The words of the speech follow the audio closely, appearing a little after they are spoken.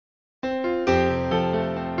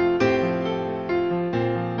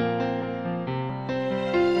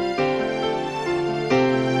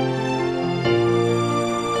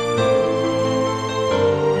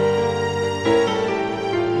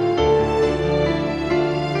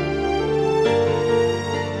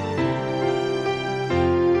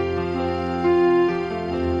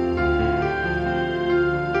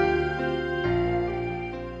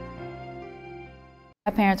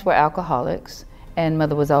My parents were alcoholics, and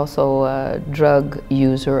mother was also a drug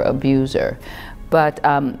user, abuser. But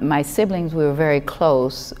my siblings, we were very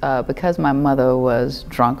close. Because my mother was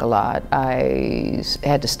drunk a lot, I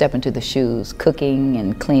had to step into the shoes, cooking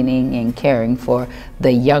and cleaning and caring for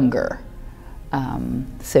the younger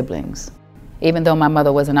siblings. Even though my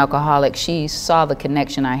mother was an alcoholic, she saw the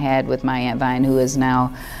connection I had with my Aunt Vine, who is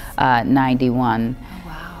now 91.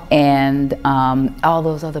 And all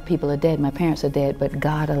those other people are dead. My parents are dead, but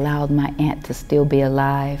God allowed my aunt to still be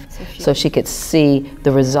alive so she could see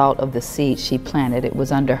the result of the seed she planted. It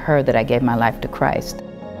was under her that I gave my life to Christ.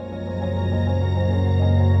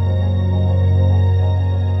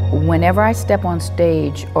 Whenever I step on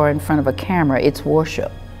stage or in front of a camera, it's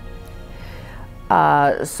worship.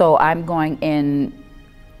 So I'm going in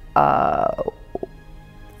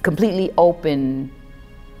completely open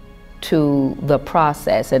to the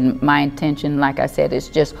process, and my intention, like I said, is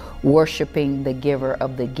just worshiping the giver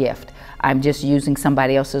of the gift. I'm just using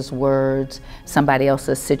somebody else's words, somebody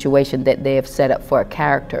else's situation that they have set up for a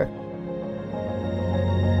character.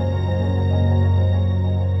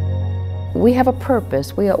 We have a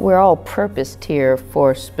purpose. We're all purposed here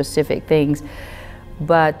for specific things,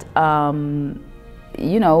 but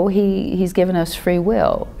you know, he's given us free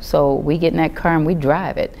will. So we get in that car and we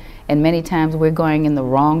drive it. And many times we're going in the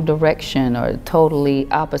wrong direction or totally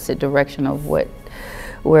opposite direction of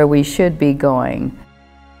where we should be going.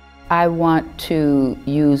 I want to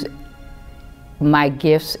use my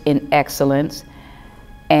gifts in excellence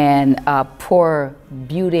and pour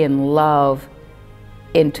beauty and love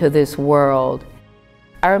into this world.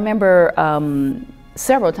 I remember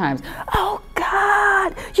several times, oh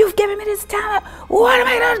God, you've given me this talent. What am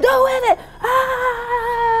I gonna do with it?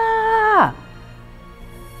 Ah!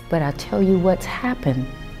 But I'll tell you what's happened.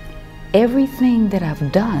 Everything that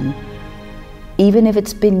I've done, even if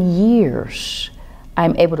it's been years,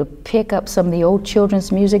 I'm able to pick up some of the old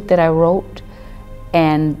children's music that I wrote,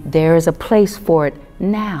 and there is a place for it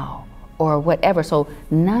now or whatever. So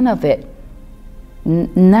none of the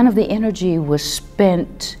energy was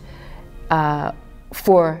spent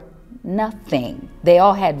for nothing. They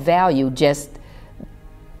all had value, just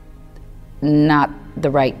not the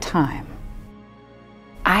right time.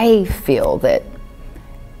 I feel that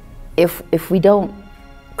if we don't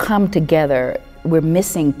come together, we're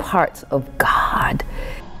missing parts of God.